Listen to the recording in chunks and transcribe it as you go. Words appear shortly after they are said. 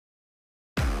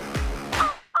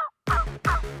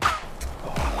Oh,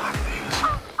 I like this.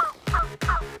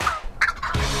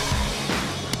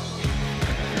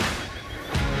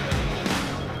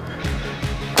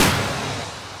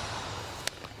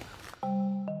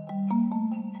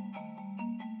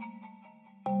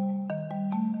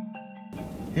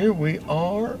 Here we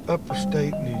are,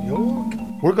 upstate New York.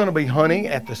 We're going to be hunting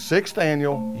at the 6th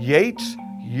annual Yates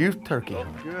Youth Turkey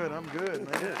Hunt. Good, I'm good,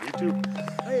 man. Yeah, you too.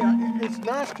 Hey, it's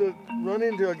nice to run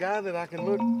into a guy that I can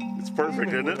look. It's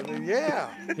perfect, isn't it? Yeah.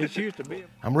 It used to be.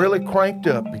 I'm really cranked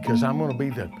up because I'm going to be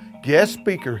the guest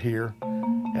speaker here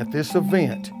at this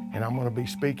event, and I'm going to be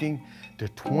speaking to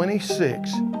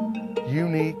 26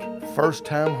 unique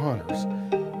first-time hunters.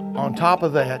 On top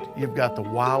of that, you've got the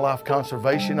wildlife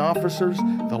conservation officers,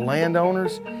 the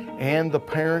landowners, and the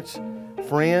parents,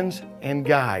 friends, and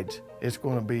guides. It's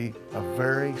going to be a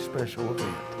very special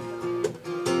event.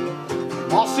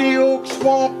 Mossy oak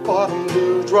swamp bottom,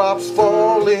 dewdrops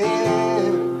falling.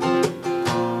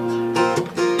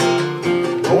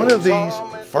 One of these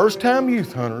first-time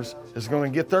youth hunters is going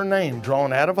to get their name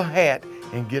drawn out of a hat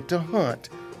and get to hunt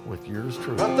with yours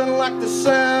truly. Nothing like the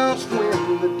sounds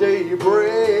when the day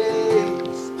breaks.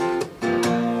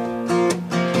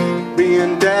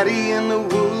 Being daddy in the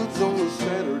woods on a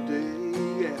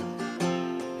Saturday,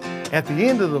 yeah. At the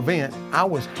end of the event, I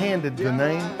was handed the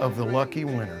name of the lucky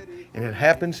winner, and it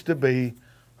happens to be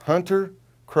Hunter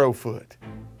Crowfoot.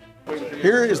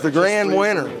 Here is the grand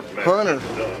winner, Hunter.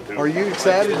 Are you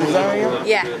excited as I am?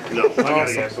 Yeah. No, I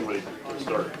gotta have somebody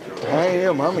start. I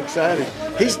am. I'm excited.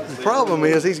 The problem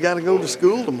is he's got to go to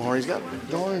school tomorrow. He's got to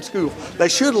go in school. They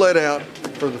should let out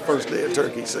for the first day of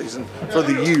turkey season for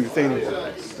the youth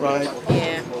anyway, right?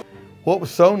 Yeah. What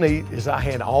was so neat is I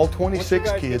had all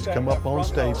 26 kids come up on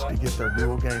stage to get their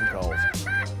dual game calls.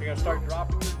 You're gonna start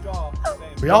dropping your jaw.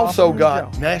 We also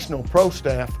got National Pro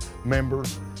Staff member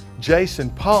Jason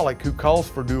Pollock, who calls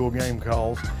for dual game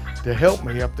calls, to help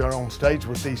me up there on stage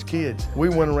with these kids. We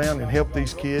went around and helped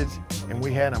these kids, and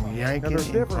we had them yanking Now there's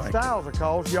and different cranking. styles of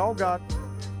calls. Y'all got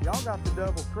the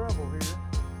double trouble here.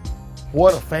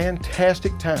 What a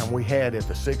fantastic time we had at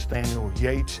the 6th annual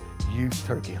Yates Youth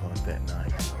Turkey Hunt that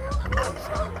night.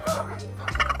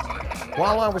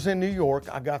 While I was in New York,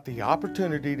 I got the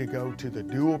opportunity to go to the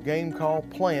dual game call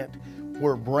plant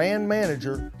where brand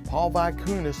manager Paul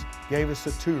Vicunis gave us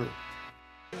a tour.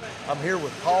 I'm here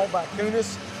with Paul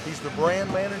Vicunis. He's the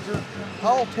brand manager.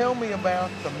 Paul, tell me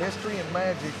about the mystery and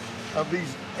magic of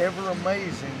these ever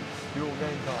amazing dual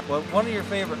game calls. Well, one of your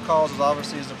favorite calls is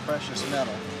obviously the precious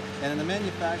metal. And in the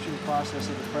manufacturing process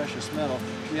of the precious metal,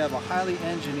 we have a highly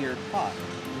engineered pot.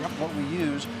 What we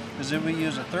use is that we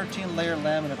use a 13-layer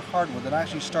laminate hardwood that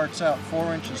actually starts out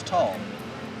 4 inches tall.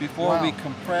 Before we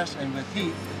compress and with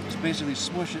heat, just basically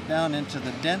smush it down into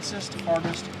the densest,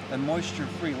 hardest, and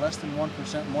moisture-free, less than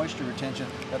 1% moisture retention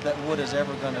that wood is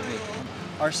ever going to be.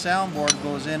 Our soundboard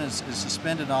goes in and is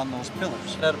suspended on those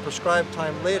pillars. At a prescribed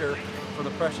time later, for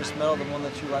the precious metal, the one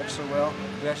that you like so well,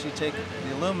 we actually take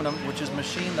the aluminum, which is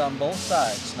machined on both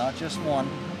sides, not just one,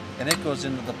 and it goes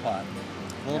into the pot.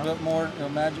 A little bit more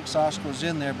magic sauce goes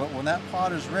in there, but when that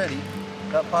pot is ready,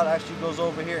 that pot actually goes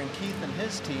over here, and Keith and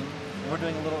his team, we're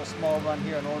doing a small run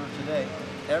here in order today.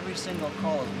 Every single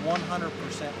call is 100%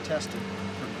 tested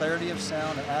for clarity of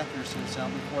sound and accuracy of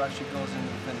sound before it actually goes into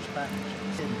the finished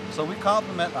package. So we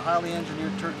complement a highly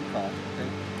engineered turkey call, okay,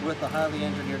 with a highly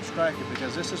engineered striker,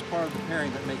 because this is part of the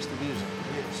pairing that makes the music.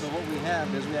 So what we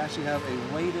have is we actually have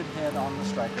a weighted head on the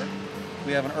striker.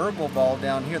 We have an ergo ball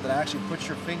down here that actually puts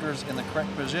your fingers in the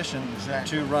correct position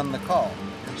to run the call.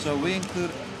 So we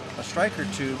include a striker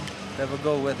tube that will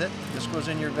go with it. This goes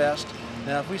in your vest.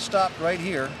 Now if we stopped right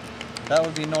here, that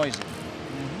would be noisy.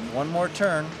 One more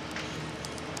turn,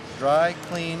 dry,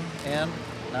 clean, and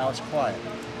now it's quiet.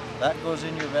 That goes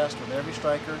in your vest with every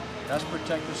striker. That's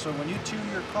protected, so when you tune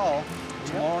your call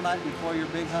tomorrow night before your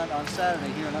big hunt on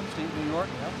Saturday here in upstate New York,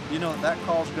 you know that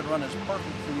call's going to run as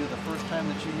perfect for you the first time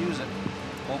that you use it,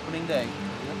 opening day,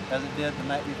 as it did the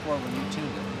night before when you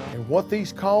tuned it. And what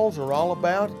these calls are all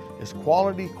about is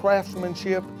quality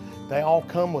craftsmanship. They all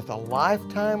come with a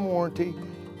lifetime warranty.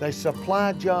 They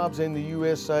supply jobs in the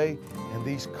USA, and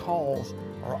these calls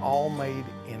are all made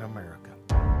in America.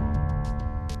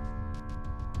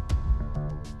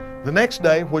 The next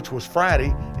day, which was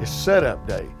Friday, is setup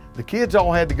day. The kids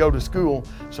all had to go to school,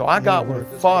 so I got with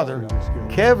Father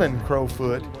Kevin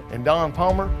Crowfoot and Don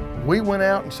Palmer. We went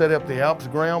out and set up the Alps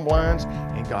ground blinds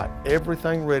and got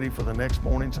everything ready for the next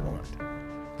morning's hunt.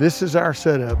 This is our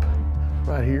setup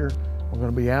right here. We're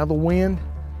going to be out of the wind.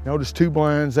 Notice 2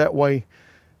 blinds, that way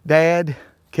Dad,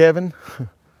 Kevin,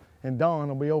 and Don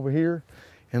will be over here,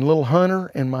 and little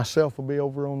Hunter and myself will be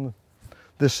over on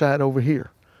this side over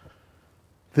here.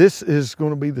 This is going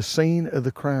to be the scene of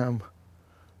the crime.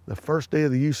 The first day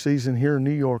of the youth season here in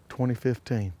New York,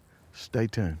 2015. Stay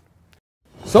tuned.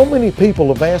 So many people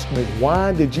have asked me,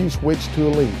 why did you switch to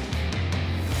Elite?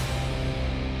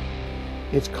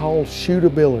 It's called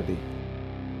shootability.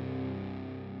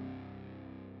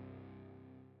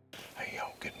 Hey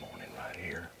y'all, good morning right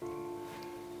here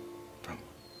from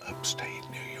upstate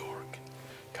New York.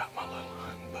 Got my little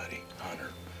hunting buddy, Hunter,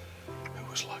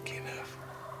 who was lucky enough.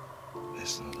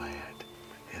 Listen to that.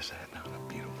 Is that not a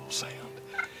beautiful sound?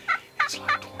 It's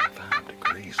like 25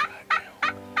 degrees right now.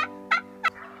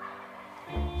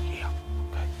 Yeah,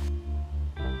 okay.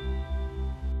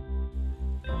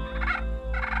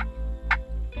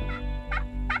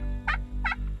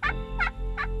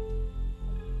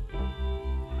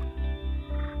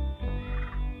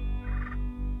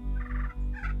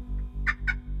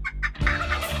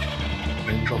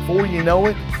 And before you know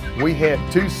it, we had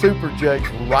two super jakes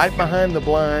right behind the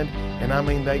blind, and I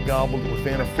mean they gobbled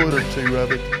within a foot or two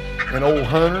of it. And old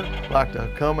Hunter liked to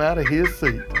come out of his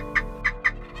seat.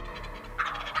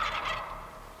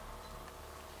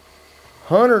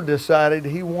 Hunter decided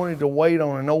he wanted to wait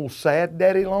on an old sad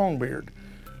daddy Longbeard,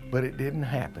 but it didn't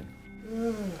happen.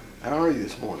 How are you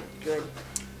this morning? Good.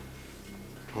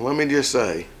 Well, let me just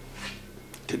say,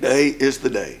 today is the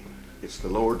day. It's the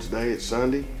Lord's Day, it's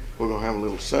Sunday. We're gonna have a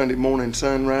little Sunday morning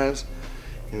sunrise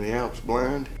in the Alps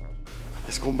blind.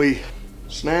 It's gonna be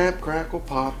snap, crackle,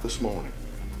 pop this morning.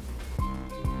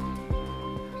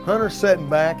 Hunter's sitting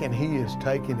back and he is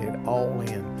taking it all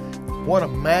in. What a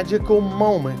magical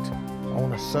moment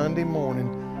on a Sunday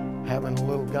morning, having a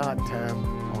little God time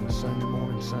on a Sunday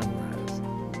morning sunrise.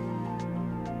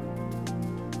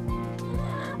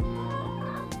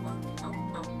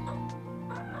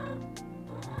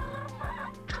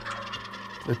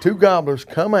 The two gobblers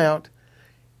come out,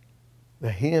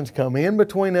 the hens come in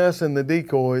between us and the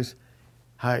decoys.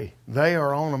 Hey, they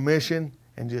are on a mission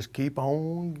and just keep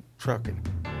on trucking.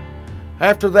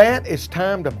 After that, it's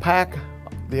time to pack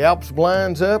the Alps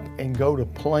blinds up and go to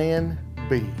Plan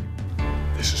B.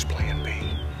 This is Plan B.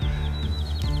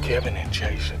 Kevin and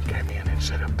Jason came in and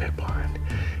set up that blind.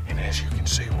 And as you can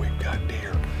see, we've got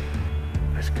deer.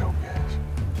 Let's go, guys.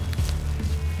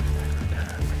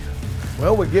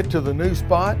 Well, we get to the new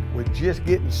spot. We're just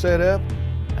getting set up.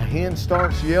 A hen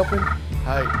starts yelping.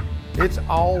 Hey, it's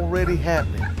already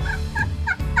happening.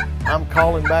 I'm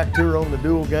calling back to her on the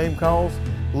dual game calls.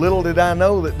 Little did I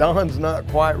know that Don's not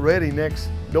quite ready next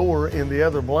door in the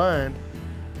other blind.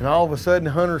 And all of a sudden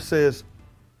Hunter says,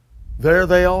 there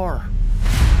they are.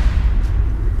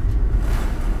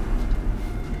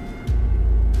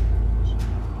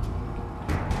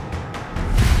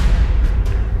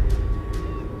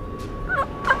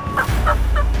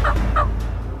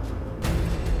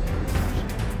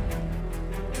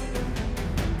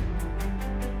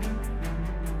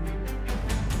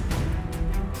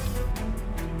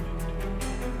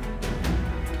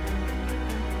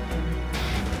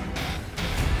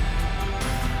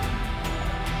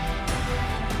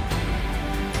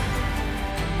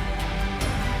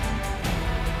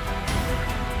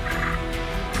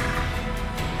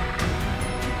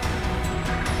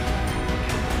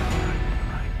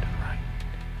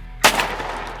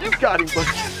 You got him, buddy.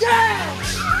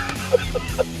 Yes!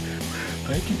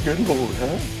 Thank you, good Lord,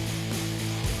 huh?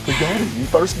 We got him, you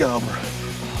first gobbler.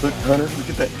 Look, Hunter, look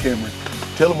at that camera.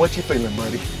 Tell him what you're feeling,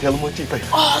 buddy. Tell him what you're feeling.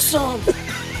 Awesome!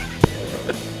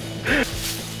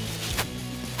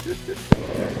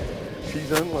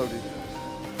 She's unloaded.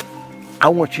 I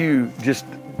want you just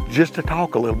to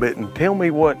talk a little bit and tell me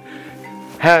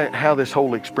how this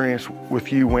whole experience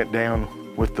with you went down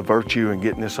with the Virtue and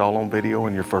getting this all on video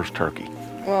and your first turkey.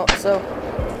 Well, so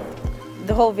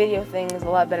the whole video thing is a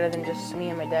lot better than just me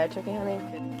and my dad turkey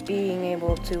hunting. Being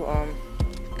able to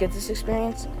get this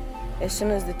experience, as soon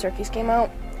as the turkeys came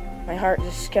out, my heart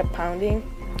just kept pounding.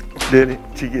 Did it?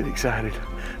 Did you get excited?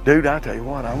 Dude, I tell you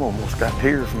what, I'm almost got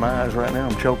tears in my eyes right now.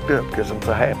 I'm choked up because I'm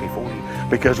so happy for you,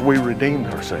 because we redeemed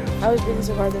ourselves. I was beating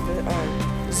so hard that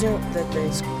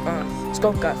the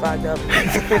scope got fogged up.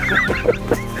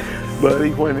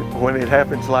 Buddy, when it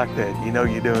happens like that, you know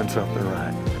you're doing something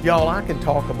right. Y'all, I can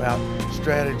talk about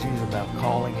strategies, about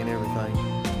calling and everything,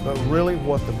 but really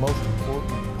what the most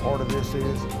important part of this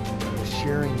is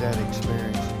sharing that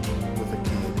experience with a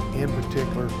kid. In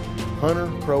particular, Hunter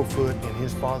Crowfoot and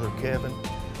his father Kevin,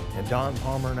 and Don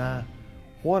Palmer and I.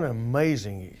 What an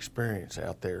amazing experience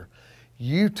out there.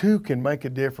 You too can make a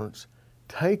difference.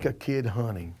 Take a kid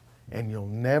hunting and you'll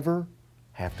never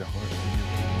have to hunt again.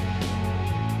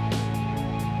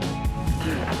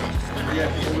 All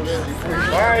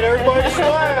right, everybody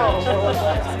smile.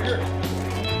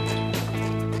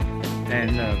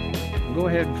 And go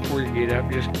ahead before you get up,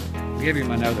 just give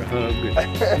him another hug.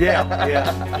 Yeah,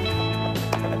 yeah.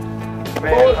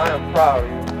 Man, I am proud of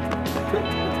you.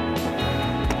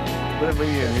 Let me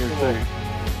in here too.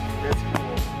 It's